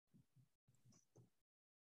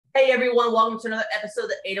Hey everyone, welcome to another episode of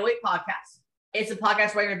the 808 Podcast. It's a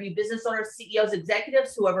podcast where I interview business owners, CEOs,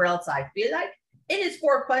 executives, whoever else I feel like. It is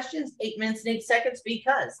 4 questions, 8 minutes and 8 seconds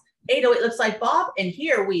because 808 looks like Bob. And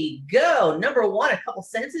here we go. Number 1, a couple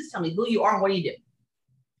sentences. Tell me who you are and what do you do?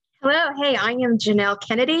 Hello. Hey, I am Janelle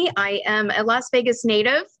Kennedy. I am a Las Vegas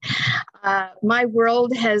native. My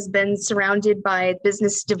world has been surrounded by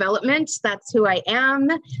business development. That's who I am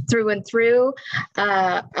through and through.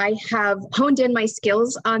 I have honed in my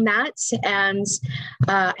skills on that and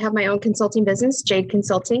have my own consulting business, Jade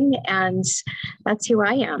Consulting, and that's who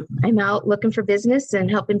I am. I'm out looking for business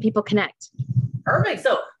and helping people connect. Perfect.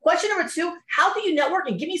 So question number 2, how do you network?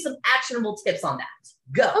 And give me some actionable tips on that.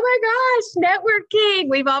 Go. Oh my gosh, networking.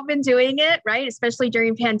 We've all been doing it, right? Especially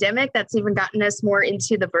during pandemic. That's even gotten us more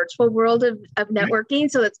into the virtual world of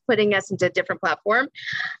networking. So that's putting us into a different platform.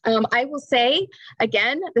 I will say,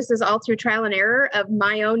 again, this is all through trial and error of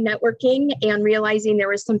my own networking and realizing there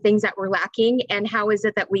were some things that were lacking and how is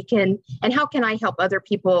it that we can, and how can I help other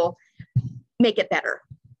people make it better?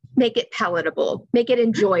 Make it palatable, make it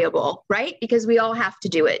enjoyable, right? Because we all have to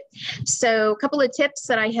do it. So a couple of tips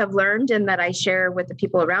that I have learned and that I share with the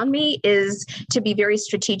people around me is to be very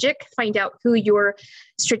strategic, find out who your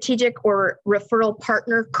strategic or referral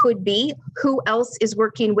partner could be, who else is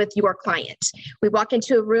working with your client. We walk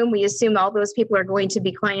into a room, we assume all those people are going to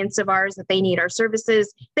be clients of ours, that they need our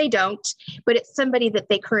services. They don't, but it's somebody that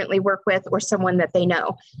they currently work with or someone that they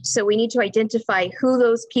know. So we need to identify who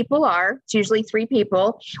those people are. It's usually 3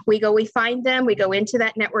 people. We find them, we go into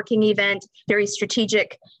that networking event, very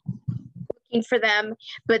strategic, looking for them,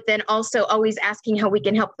 but then also always asking how we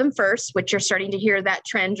can help them first, which you're starting to hear that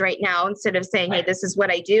trend right now. Instead of saying, hey, this is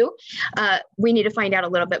what I do, we need to find out a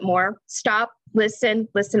little bit more. Stop, listen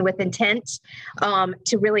with intent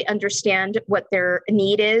to really understand what their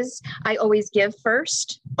need is. I always give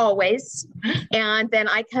first, always. And then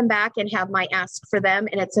I come back and have my ask for them.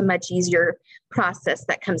 And it's a much easier process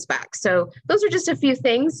that comes back. So those are just a few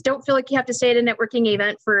things. Don't feel like you have to stay at a networking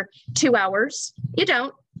event for 2 hours. You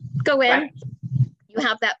don't. Go in. Right. You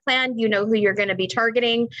have that plan, you know who you're going to be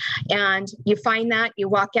targeting, and you find that, you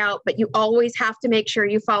walk out, but you always have to make sure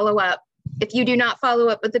you follow up. If you do not follow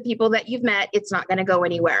up with the people that you've met, it's not going to go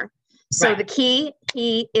anywhere. So right. The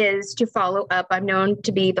key is to follow up. I'm known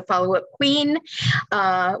to be the follow-up queen.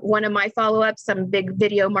 One of my follow-ups, I'm a big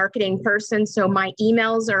video marketing person. So my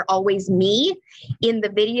emails are always me in the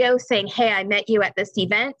video saying, hey, I met you at this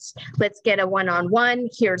event. Let's get a one-on-one.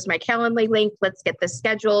 Here's my Calendly link. Let's get this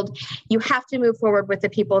scheduled. You have to move forward with the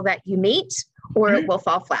people that you meet or it will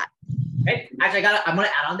fall flat. Okay. Actually, I'm going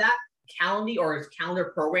to add on that. Calendly or his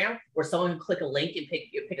calendar program where someone click a link and pick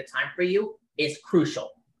a time for you is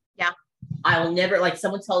crucial. Yeah. I will never, like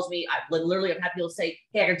someone tells me, I've had people say,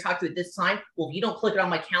 hey, I can talk to you at this time. Well, if you don't click it on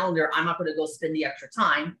my calendar, I'm not going to go spend the extra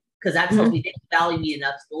time because that tells me they value me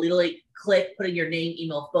enough to literally click, put in your name,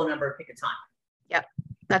 email, phone number, pick a time. Yep.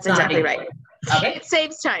 That's exactly right. Okay. It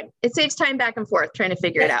saves time. It saves time back and forth trying to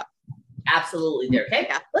figure it out. Absolutely there. Okay.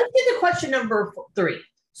 Yeah. Let's get to question number 3.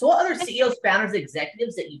 So what other CEOs, founders,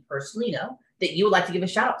 executives that you personally know that you would like to give a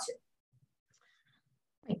shout out to?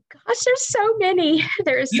 My gosh, there's so many.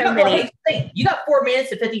 There's so many. Hey, you got 4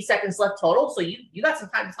 minutes and 50 seconds left total. So you got some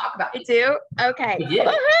time to talk about it. I do? Okay.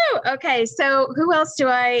 Woohoo! Okay. So who do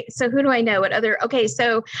I know? Okay.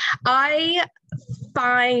 So I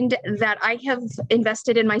find that I have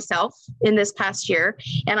invested in myself in this past year,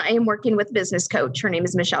 and I am working with a business coach. Her name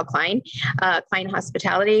is Michelle Klein, Klein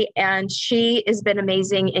Hospitality, and she has been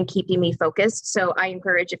amazing in keeping me focused. So I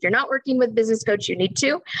encourage, if you're not working with business coach, you need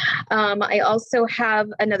to. I also have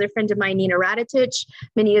another friend of mine, Nina Radetich.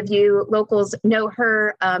 Many of you locals know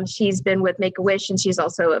her. She's been with Make-A-Wish, and she's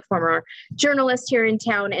also a former journalist here in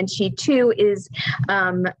town. And she too is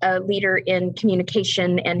a leader in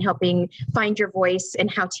communication and helping find your voice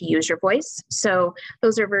and how to use your voice. So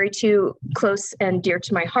those are very 2 close and dear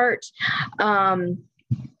to my heart.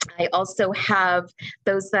 I also have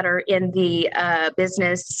those that are in the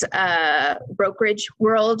business brokerage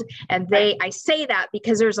world. And I say that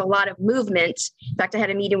because there's a lot of movement. In fact, I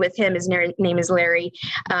had a meeting with him. His name is Larry.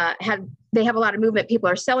 They have a lot of movement. People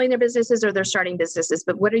are selling their businesses or they're starting businesses,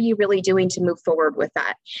 but what are you really doing to move forward with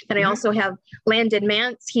that? Then I also have Landon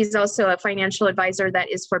Mance. He's also a financial advisor that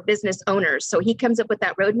is for business owners. So he comes up with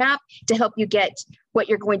that roadmap to help you get what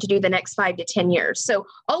you're going to do the next 5 to 10 years. So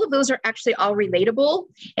all of those are actually all relatable,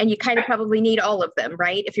 and you kind of probably need all of them,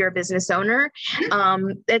 right? If you're a business owner,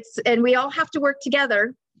 and we all have to work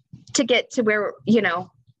together to get to where,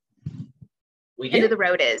 end of the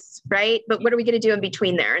road is, right? But what are we going to do in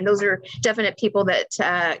between there? And those are definite people that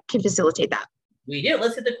can facilitate that. We do.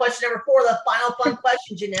 Let's get to question number 4, the final fun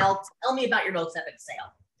question, Janelle. Tell me about your most epic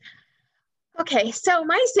sale. Okay, so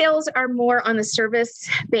my sales are more on the service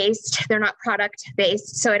based. They're not product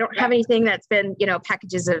based. So I don't have anything that's been,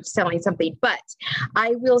 packages of selling something, but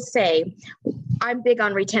I will say I'm big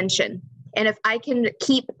on retention. And if I can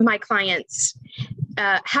keep my clients,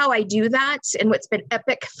 how I do that and what's been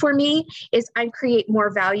epic for me is I create more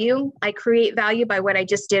value. I create value by what I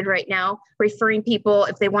just did right now, referring people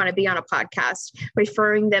if they want to be on a podcast,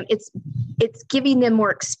 referring them. It's giving them more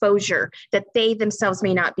exposure that they themselves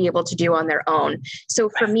may not be able to do on their own. So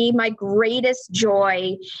for me, my greatest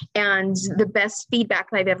joy and the best feedback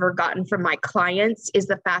I've ever gotten from my clients is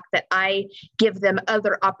the fact that I give them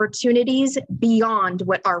other opportunities beyond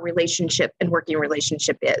what our relationship and working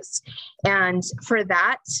relationship is. And for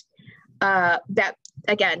that, that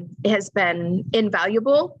again has been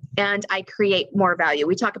invaluable, and I create more value.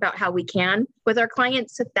 We talk about how we can with our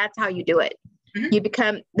clients. That's how you do it.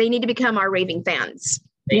 Mm-hmm. They need to become our raving fans.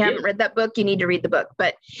 If you haven't read that book, you need to read the book,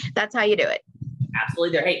 but that's how you do it.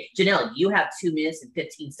 Absolutely. Hey, Janelle, you have 2 minutes and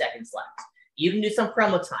 15 seconds left. You can do some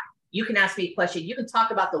promo time. You can ask me a question. You can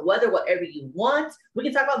talk about the weather, whatever you want. We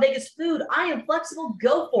can talk about Vegas food. I am flexible.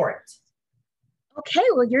 Go for it. Okay,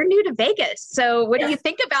 well, you're new to Vegas. So what do you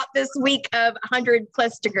think about this week of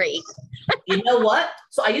 100+ degrees? You know what?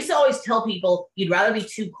 So I used to always tell people you'd rather be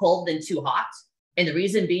too cold than too hot. And the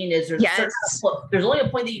reason being is there's only a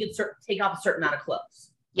point that you can take off a certain amount of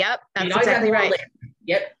clothes. Yep, that's exactly right.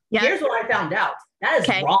 Yep. Here's what I found out. That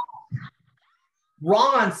is wrong.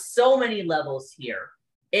 Wrong on so many levels here.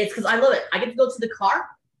 It's because I love it. I get to go to the car.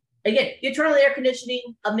 Again, you turn on the air conditioning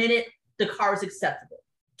a minute, the car is acceptable.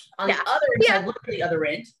 On the other end, I look at the other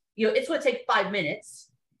end, it's going to take 5 minutes.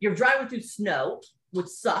 You're driving through snow, which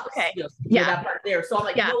sucks. Okay. That part there. So I'm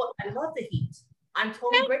like, you know what? I love the heat. I'm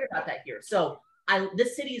totally great about that here. So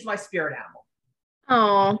this city is my spirit animal.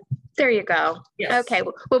 Oh, there you go. Yes. Okay.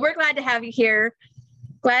 Well, we're glad to have you here.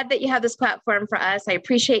 Glad that you have this platform for us. I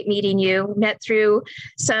appreciate meeting you. Met through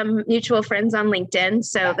some mutual friends on LinkedIn.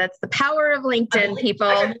 So that's the power of LinkedIn, people.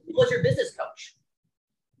 I was your business coach.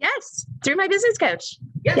 Yes, through my business coach.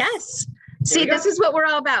 Yes. See, this is what we're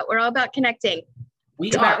all about. We're all about connecting.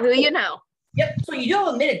 We are. About who you know. Yep. So you do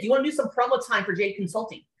have a minute. Do you want to do some promo time for Jade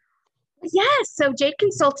Consulting? Yes. So Jade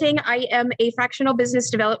Consulting, I am a fractional business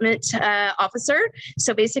development officer.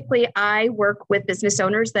 So basically, I work with business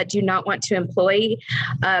owners that do not want to employ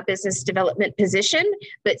a business development position,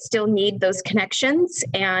 but still need those connections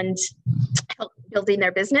and help building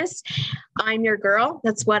their business. I'm your girl.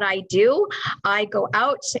 That's what I do. I go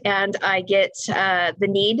out and I get the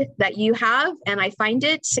need that you have, and I find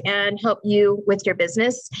it and help you with your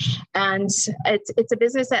business. And it's a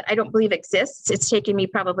business that I don't believe exists. It's taken me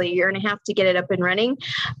probably a year and a half to get it up and running,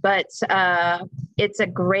 but it's a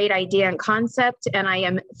great idea and concept. And I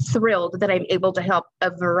am thrilled that I'm able to help a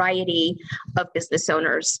variety of business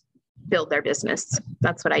owners build their business.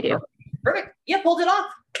 That's what I do. Perfect. Yeah, pulled it off.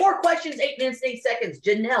 4 questions, 8 minutes, 8 seconds.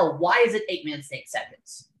 Janelle, why is it 8 minutes, 8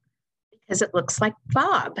 seconds? Because it looks like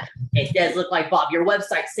Bob. It does look like Bob. Your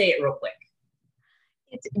website, say it real quick.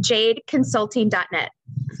 It's jadeconsulting.net.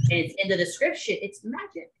 And it's in the description. It's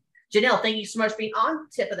magic. Janelle, thank you so much for being on.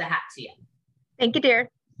 Tip of the hat to you. Thank you, dear.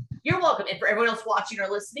 You're welcome. And for everyone else watching or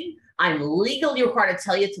listening, I'm legally required to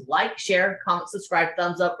tell you to like, share, comment, subscribe,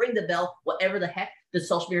 thumbs up, ring the bell, whatever the heck the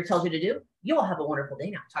social media tells you to do. You all have a wonderful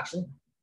day now. Talk to you later.